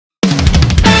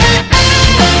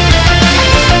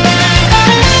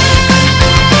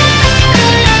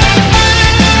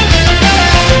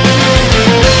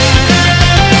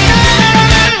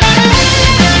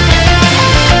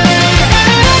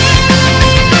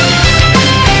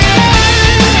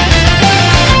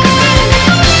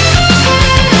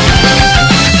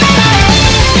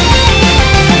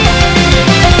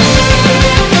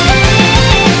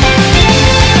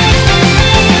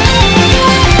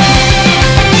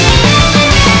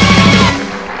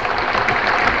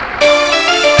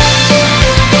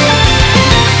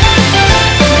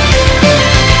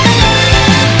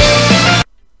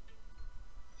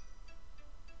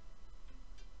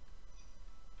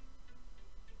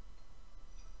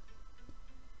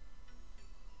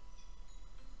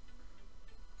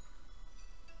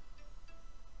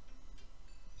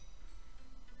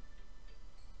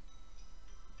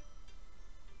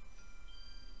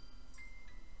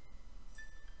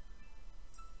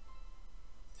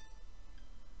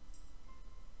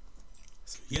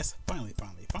Yes, finally.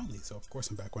 So of course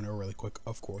I'm back whenever really quick.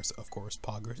 Of course,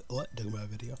 Poggers. Let do my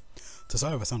video. So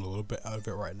sorry if I sound a little bit out of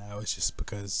it right now. It's just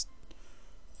because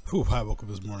I woke up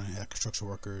this morning and had construction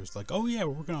workers like, oh yeah,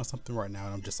 we're working on something right now,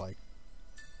 and I'm just like,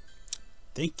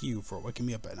 thank you for waking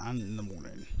me up at 9 in the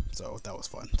morning. So that was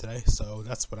fun today. So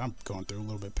that's what I'm going through. A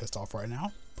little bit pissed off right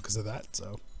now because of that.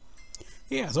 So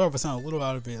yeah, sorry if I sound a little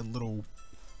out of it, a little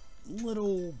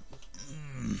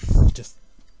just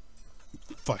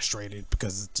frustrated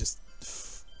because it's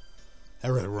just that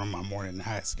really ruined my morning. And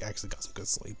I actually got some good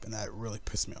sleep, and that really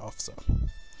pissed me off. So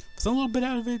a little bit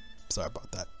out of it. Sorry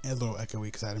about that. And a little echoey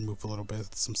because I had to move a little bit of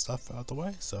some stuff out the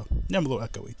way. So yeah, I'm a little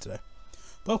echoey today.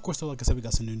 But of course, though, like I said, we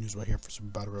got some new news right here for Super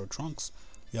Battle Road Trunks.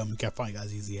 Yeah, we can't find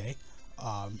guys EZA.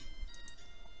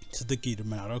 So thank you to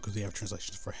Minato because we have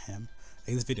translations for him. I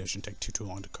think this video shouldn't take too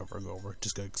long to cover and go over.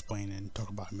 Just go explain and talk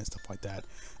about him and stuff like that.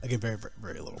 Again,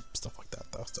 very little stuff like that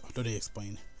though. So don't need to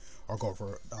explain or go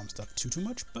over stuff too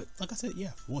much. But like I said, yeah,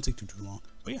 it won't take too long.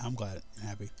 But yeah, I'm glad and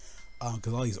happy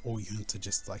because all these old units are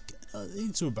just like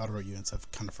these Super Battle Road units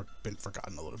have kind of been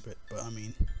forgotten a little bit. But I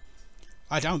mean,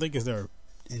 I don't think it's their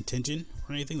intention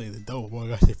or anything.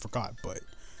 They forgot, but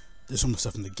there's so much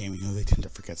stuff in the game, you know, they tend to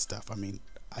forget stuff. I mean,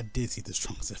 I did see this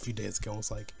Trunks a few days ago. I was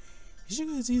like, you should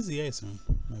go to EZA soon,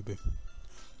 maybe.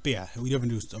 But yeah, we never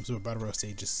do Super Battle Road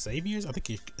stages saviors. I think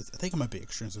it might be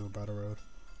Extreme Super Battle Road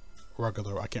or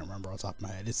regular. I can't remember off the top of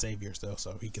my head. It's saviors though,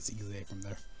 so he gets EZA from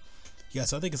there. Yeah,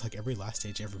 so I think it's like every last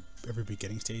stage, every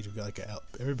beginning stage we get like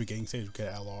every beginning stage we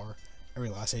get LR. Every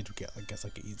last stage we get, I guess,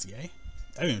 like an EZA. I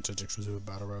didn't even touch Extreme Super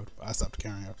Battle Road, but I stopped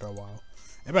caring after a while.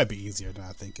 It might be easier than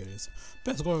I think it is.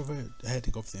 But let's go ahead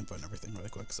and go for the info and everything really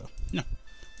quick. So yeah,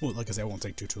 well, like I said, it won't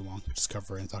take too long. Just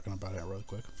cover it and talking about it really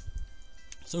quick.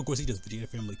 So of course he does Vegeta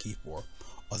Family Key for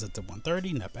us at the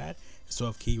 130, not bad. His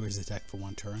 12 key raises attack for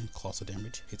 1 turn, colossal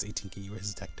damage. His 18 key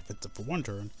raises attack defensive for 1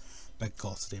 turn, back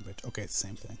colossal damage. Okay, it's the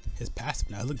same thing. His passive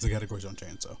now, it looks like categories on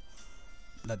chain, so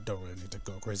that don't really need to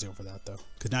go crazy over that though.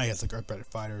 Because now he has like Earthbred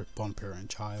Fighter, Bone Parent,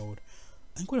 Child.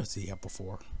 I think what else did he have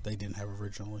before? They didn't have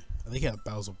originally. I think he had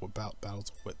Battle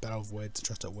of Wits,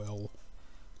 Trust at Will.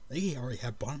 I think he already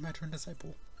had Bottom Matcher and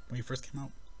Disciple when he first came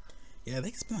out. Yeah, I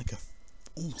think it's been like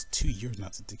almost 2 years now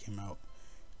since he came out.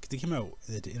 Cause they came out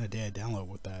in a day of download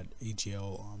with that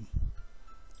AGL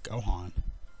Gohan,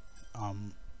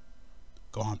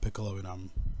 Gohan Piccolo and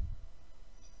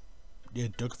yeah,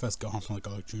 Dokkanfest Gohan from like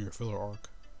a junior filler arc.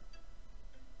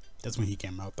 That's when he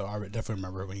came out though. I definitely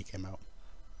remember when he came out.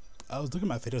 I was looking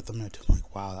at my video thumbnail too, I'm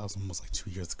like, wow, that was almost like 2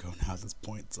 years ago now at this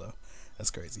point, so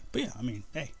that's crazy. But yeah, I mean,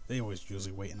 hey, they always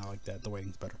usually wait, and I like that. The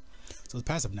waiting's better. So his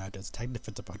passive now does attack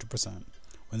defensive 100%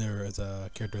 when there is a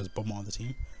character as BULMA on the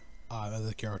team.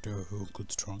 Another character who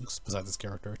includes Trunks, besides this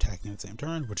character, attacking at the same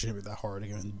turn, which shouldn't be that hard.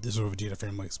 Again, this sort of Vegeta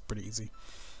family is pretty easy.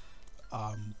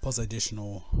 Plus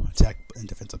additional attack and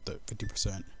defense up to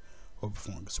 50% while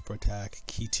performing a super attack,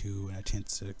 key 2, and a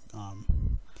chance to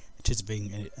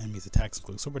anticipating enemies' attacks,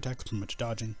 including super attacks, pretty much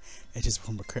dodging, and just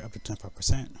perform a crit up to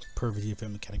 25% per Vegeta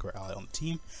family category ally on the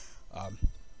team.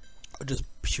 Or just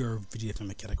pure Vegeta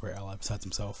family category ally besides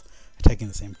himself, attacking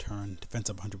the same turn, defense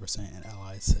up 100%, and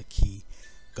allies key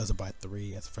goes up by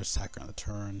 3 as the first attacker on the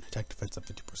turn, attack defense up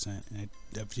 50%, and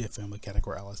a Vegeta family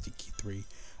category allies get key 3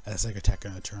 as the second attacker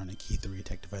on the turn, and key 3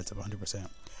 attack defense up 100%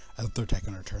 as the third attacker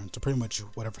on the turn. So pretty much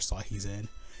whatever slot he's in,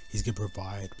 he's gonna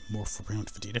provide more for pretty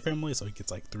much Vegeta family. So he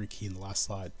gets like 3 key in the last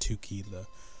slot, 2 key in the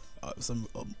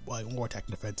like more attack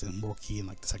and defense, and more key in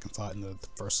like the second slot and the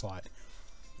first slot.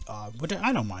 But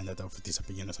I don't mind that though for these type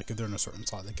of units. Like if they're in a certain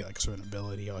slot, they get like a certain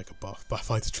ability or like a buff. But I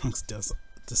feel like the Trunks does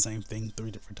the same thing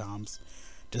 3 different times,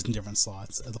 just in different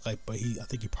slots. Like, but I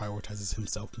think he prioritizes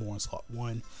himself more in slot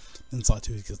 1. Then slot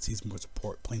 2 because he's more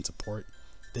support, plain support.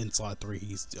 Then slot 3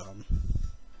 he's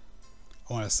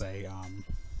I want to say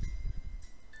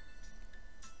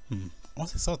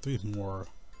slot 3 is more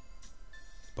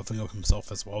buffing up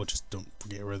himself as well. Just don't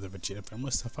forget rid of the Vegeta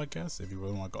family stuff, I guess, if you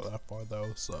really want to go that far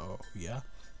though. So yeah,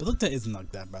 but look, that isn't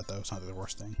like that bad though. It's not the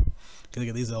worst thing. Because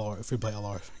again, these LR, free play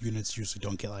LR units usually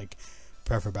don't get like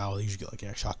prepare for battle. They usually get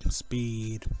like shocking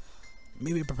speed,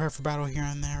 maybe prepare for battle here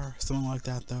and there, something like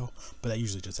that though. But that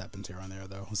usually just happens here and there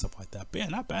though, and stuff like that. But yeah,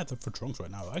 not bad though for Trunks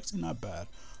right now. Actually, not bad.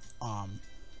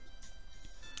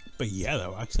 But yeah,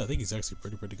 though, actually, I think he's actually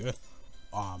pretty good.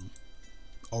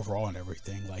 Overall and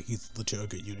everything, like he's legit a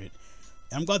good unit.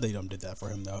 And I'm glad they did that for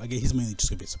him though. Again, he's mainly just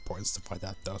gonna be support and stuff like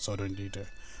that though, so I don't need to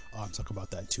talk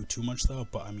about that too much though.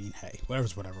 But I mean, hey,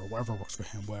 whatever works for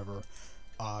him, whatever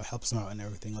helps him out and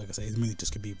everything. Like I say, he's mainly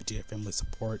just gonna be Vegeta family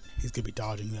support. He's gonna be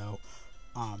dodging though.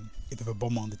 If you have a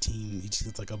BULMA on the team, he just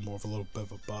gets like more of a little bit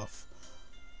of a buff.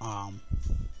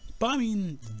 But I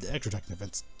mean, the extra Tekken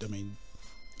events, I mean,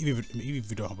 even if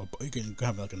you don't have a, you can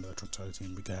have like another Trunks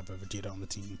team, you can have a Vegeta on the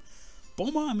team.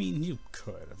 BULMA, I mean, you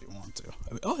could if you want to.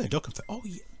 I mean, oh yeah, Dokkan, oh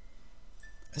yeah.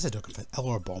 I said Dokkan,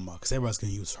 or BULMA, because everybody's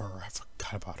gonna use her. I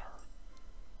forgot about her.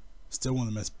 Still one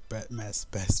of the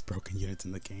best broken units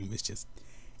in the game. It's just,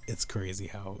 it's crazy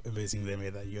how amazing they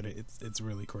made that unit. It's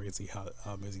really crazy how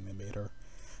amazing they made her.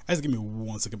 Guys, give me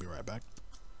 1 second, be right back.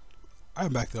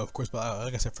 I'm back though, of course, but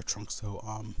like I said, for Trunks, so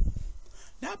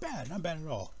not bad at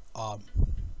all. I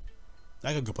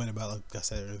could complain about, like I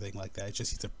said, or anything like that. It's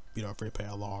just he's a, you know, free play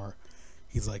LR.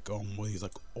 He's like well, he's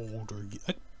like older,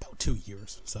 like about 2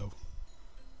 years, so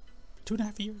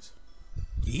 2.5 years.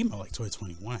 He came out like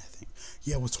 2021, I think.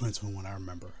 Yeah, it was 2021. I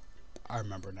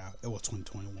remember now. It was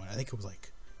 2021. I think it was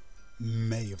like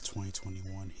May of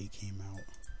 2021 he came out.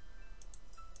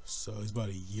 So he's about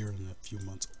a year and a few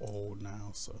months old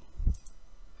now. So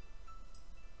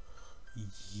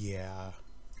yeah,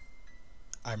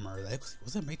 I remember that.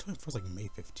 Was it May 21st? Like May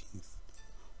 15th?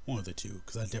 One of the two,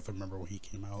 because I definitely remember when he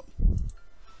came out.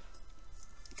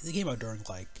 Because he came out during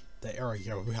like the era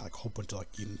here where we had like a whole bunch of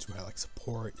like units who had like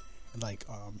support. And like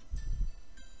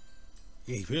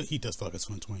yeah, he does feel like a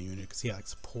 2020 unit because he had like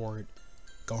support.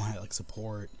 Gohan had like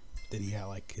support. Then he had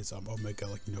like his Omega,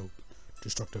 like, you know,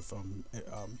 destructive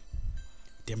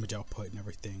damage output and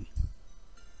everything.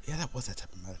 Yeah, that was that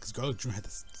type of meta because Garlic Jr. had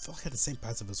this, felt like had the same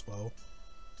passive as well.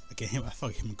 Like him, I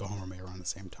felt like him and Gohan were made around the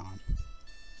same time.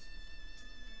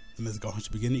 And this Gohan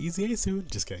should be getting the EZA soon.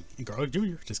 Just kidding. And Garlic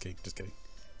Jr. Just kidding.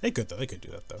 They could though. They could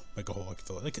do that though. Like a whole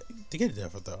like they get it there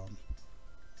for the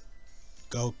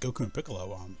Goku and Piccolo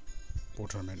World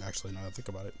Tournament. Actually, now that I think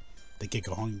about it, they get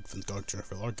Gohan from Garlic Jr.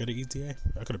 for Lark, get an EZA.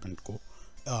 That could have been cool.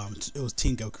 It was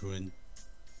Team Goku and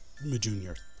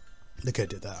Junior. They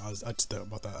could have did that. I just thought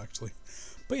about that actually.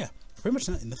 But yeah, pretty much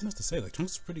nothing else to say. Like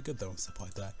Trunks is pretty good though and stuff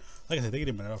like that. Like I said, they get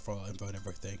him out for all the info and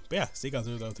everything. But yeah, see you guys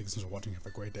later though. Thank you so much for watching. Have a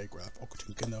great day. Grab all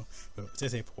good though. But stay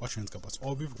safe, watching, God bless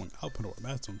all of you for going out, put away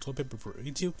masks on toilet paper for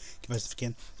YouTube. Give us if you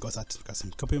can. Go outside, got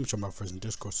some company, show my friends in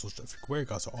Discord, social stuff everywhere. You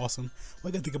guys are awesome.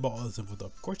 What do you think about all this info though?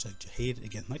 Of course, I hate it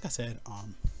again. Like I said,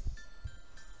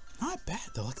 not bad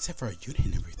though. Like except for a unit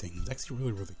and everything, it's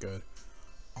actually really good.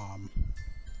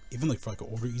 Even like for like an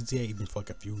older EZA, even for like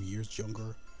a few years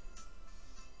younger.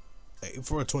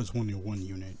 For a 2021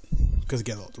 unit, because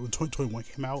again, when 2021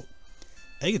 came out,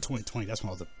 I think in 2020 that's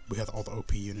when we had all the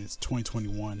OP units.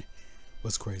 2021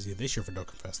 was crazy. This year for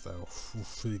Dokkan Fest though,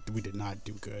 we did not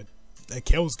do good. That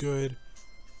Kale's good,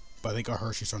 but I think our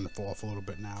Hershey's starting to fall off a little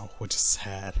bit now, which is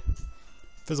sad.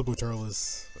 Physical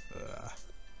Turles,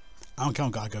 I don't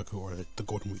count God Goku or the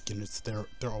Golden Week units. They're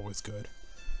always good.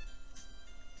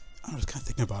 I was kind of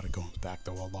thinking about it going back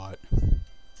though a lot.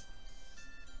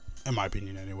 In my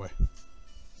opinion, anyway.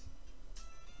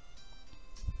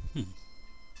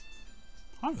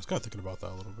 I was kind of thinking about that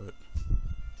a little bit.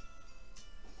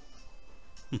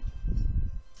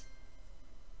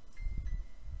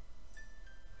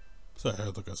 So I had to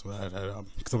look at some of that.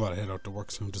 Because I'm about to head out to work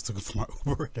soon, just looking for my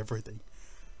Uber and everything.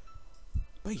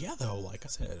 But yeah, though, like I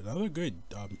said, another good,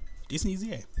 decent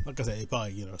EZA. Like I said, it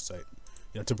probably, you know, say,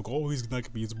 you know, typical. Oh, he's not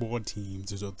gonna be usable on teams.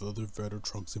 There's other better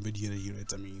Trunks and Vegeta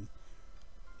units. I mean.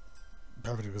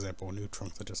 Perfect example, new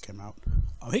Trunks that just came out.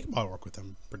 He can probably work with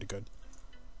them pretty good.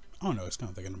 I don't know, I was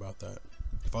kind of thinking about that.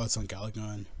 If I was on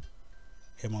Galagon,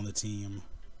 him on the team,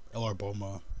 LR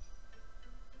BULMA,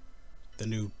 the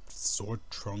new Sword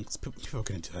Trunks. People are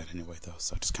going to do that anyway, though,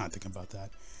 so just kind of thinking about that.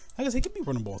 Like I said, he can be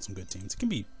runnable on some good teams. It can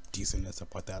be decent and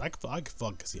stuff like that. I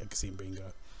could see him being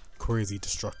a crazy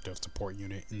destructive support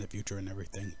unit in the future and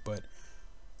everything, but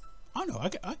I don't know.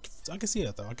 I can see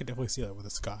that though. I could definitely see that with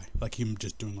this guy. Like him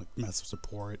just doing like massive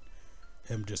support.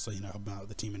 Him just, you know, helping out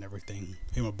the team and everything.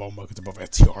 Him and BULMA because above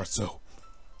STR. So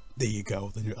there you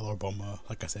go. The new LR BULMA.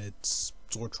 Like I said,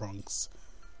 Sword Trunks,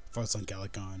 First on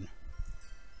Galagon.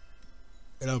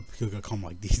 You know, he'll come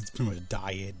like these pretty much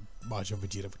diet Majin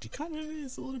Vegeta, which he kind of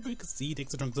is a little bit because he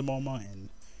takes the Trunks and BULMA, and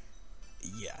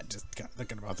yeah, just kind of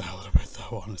thinking about that a little bit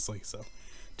though, honestly. So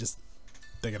just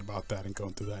thinking about that and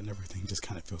going through that and everything just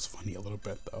kind of feels funny a little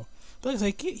bit though. But like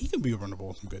I say, he can be runnable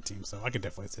with some good teams, so I could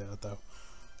definitely say that though.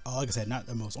 Like I said, not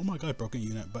the most, oh my god, broken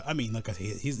unit, but I mean, like I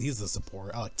said, he's the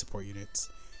support. I like support units.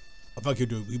 I feel like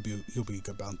he'll be a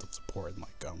good balance of support and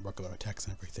like regular attacks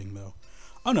and everything though.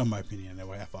 I don't know, in my opinion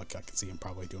anyway. I feel like I can see him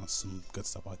probably doing some good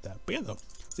stuff like that. But yeah though,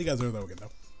 see you guys later though again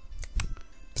though.